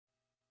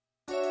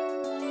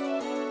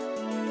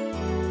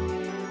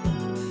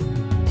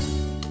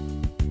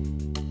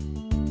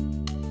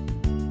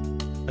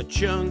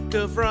chunk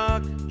of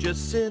rock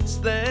just sits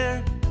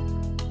there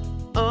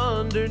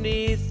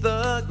underneath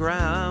the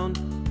ground,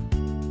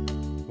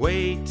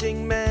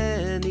 waiting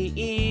many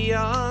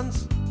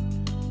eons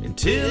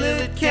until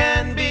it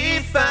can be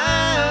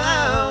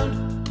found.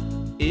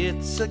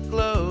 It's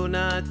aglow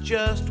not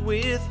just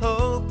with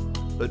hope,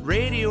 but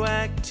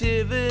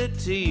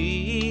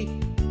radioactivity.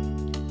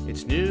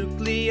 It's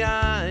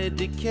nuclei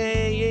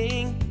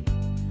decaying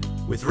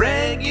with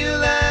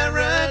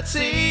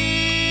regularity.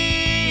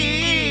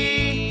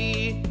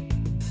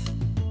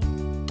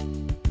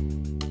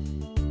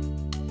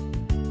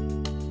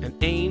 An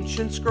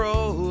ancient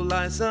scroll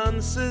lies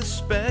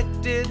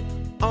unsuspected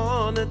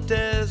on a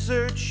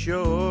desert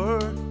shore.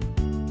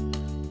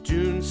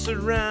 Dunes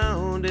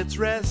surround its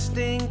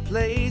resting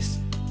place.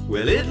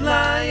 Will it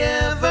lie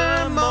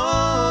evermore?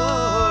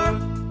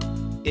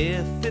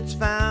 If it's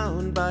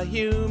found by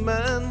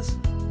humans,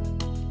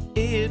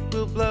 it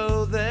will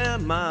blow their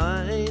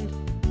mind.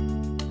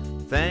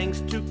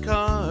 Thanks to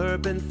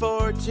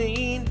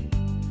carbon-14,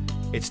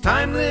 its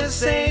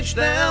timeless age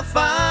they'll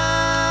find.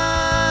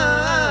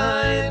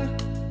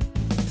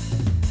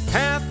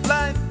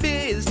 Half-life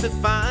is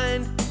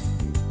defined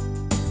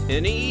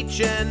in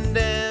each and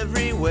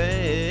every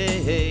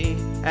way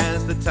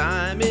as the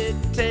time it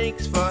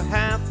takes for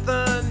half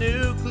the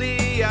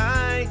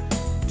nuclei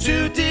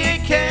to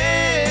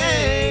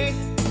decay.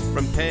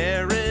 From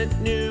parent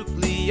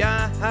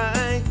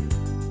nuclei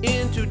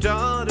into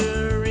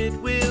daughter it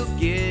will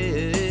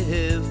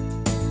give.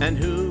 And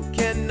who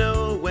can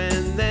know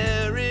when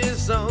there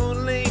is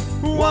only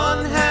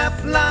one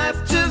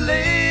half-life to live?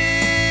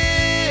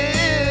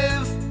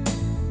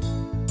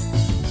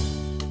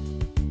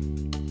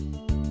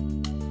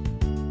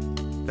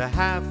 The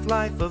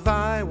half-life of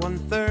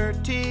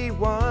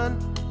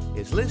I-131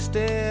 is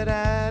listed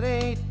at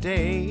 8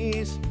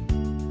 days.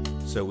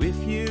 So if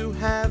you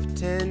have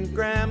 10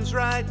 grams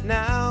right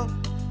now,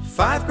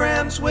 5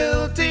 grams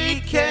will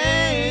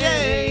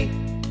decay.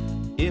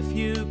 If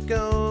you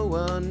go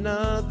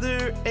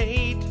another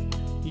 8,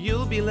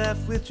 you'll be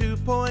left with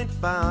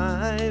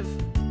 2.5.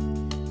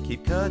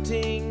 Keep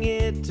cutting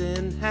it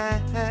in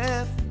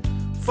half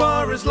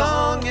for as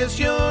long as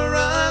you're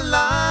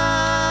alive.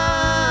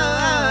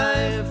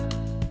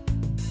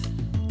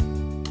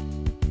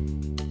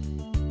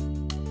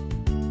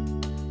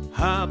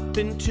 Hop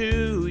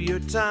into your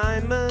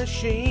time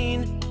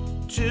machine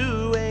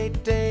to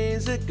 8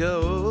 days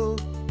ago.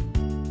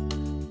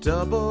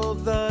 Double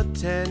the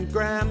 10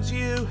 grams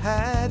you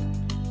had,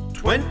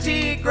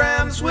 20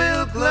 grams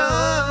will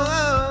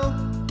glow.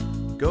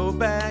 Go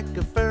back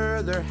a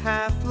further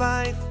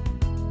half-life,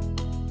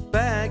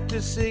 back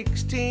to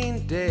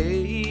 16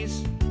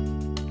 days.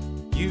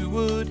 You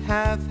would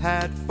have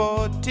had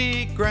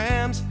 40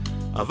 grams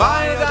of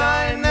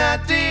iodine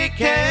that decays.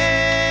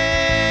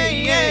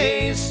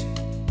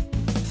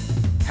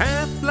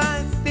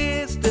 Half-life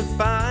is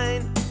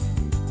defined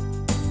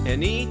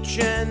in each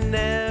and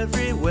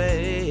every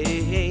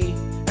way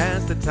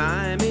as the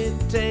time it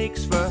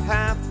takes for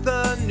half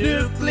the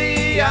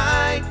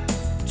nuclei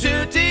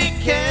to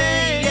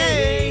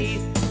decay.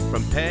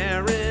 From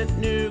parent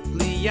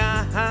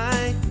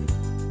nuclei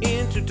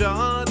into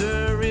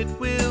daughter it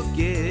will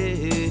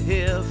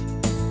give.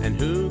 And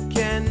who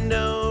can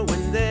know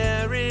when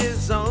there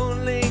is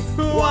only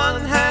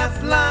one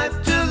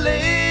half-life to live?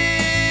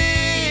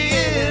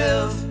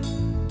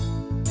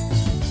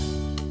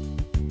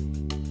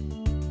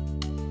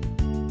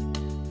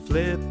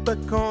 Flip a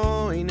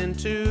coin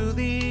into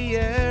the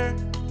air,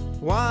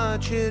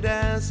 watch it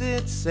as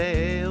it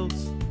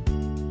sails.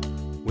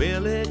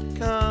 Will it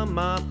come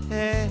up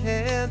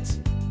heads,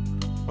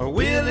 or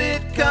will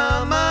it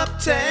come up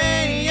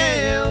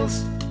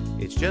tails?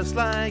 It's just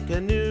like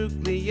a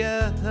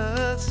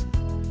nucleus.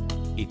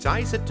 Each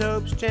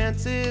isotope's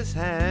chances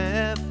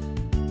have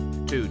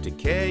to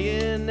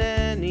decay in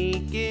any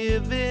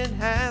given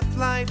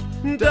half-life.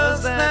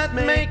 Does that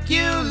make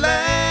you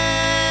laugh?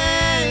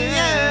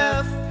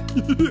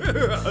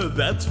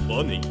 That's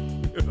funny.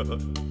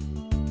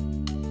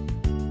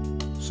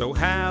 So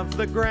have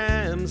the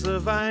grams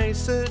of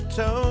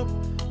isotope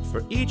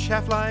for each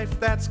half-life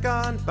that's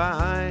gone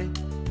by,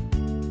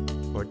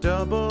 or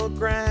double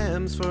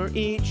grams for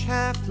each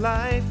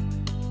half-life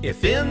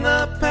if in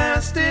the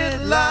past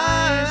it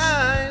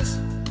lies.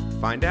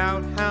 Find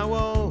out how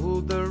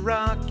old the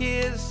rock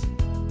is,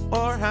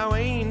 or how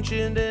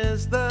ancient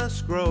is the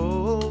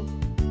scroll.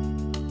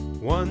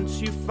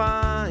 Once you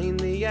find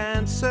the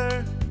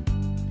answer,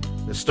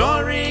 the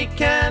story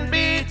can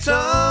be told.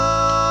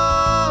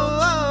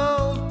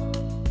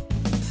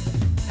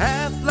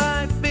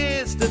 Half-life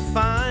is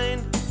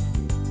defined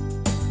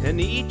in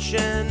each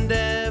and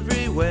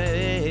every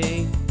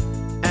way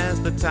as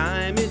the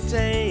time it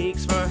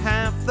takes for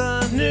half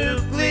the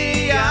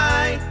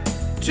nuclei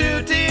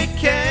to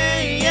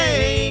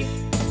decay.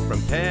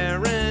 From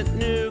parent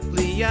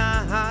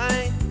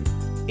nuclei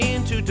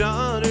into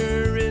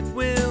daughter it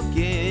will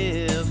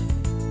give.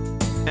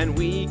 And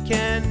we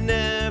can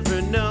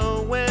never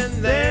know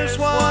when there's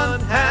one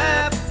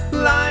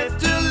half-life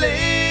to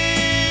live.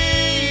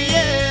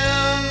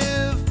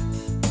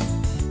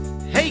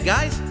 Hey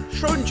guys,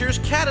 Schrodinger's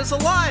cat is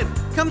alive!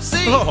 Come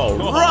see! All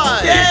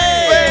right!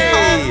 Yay!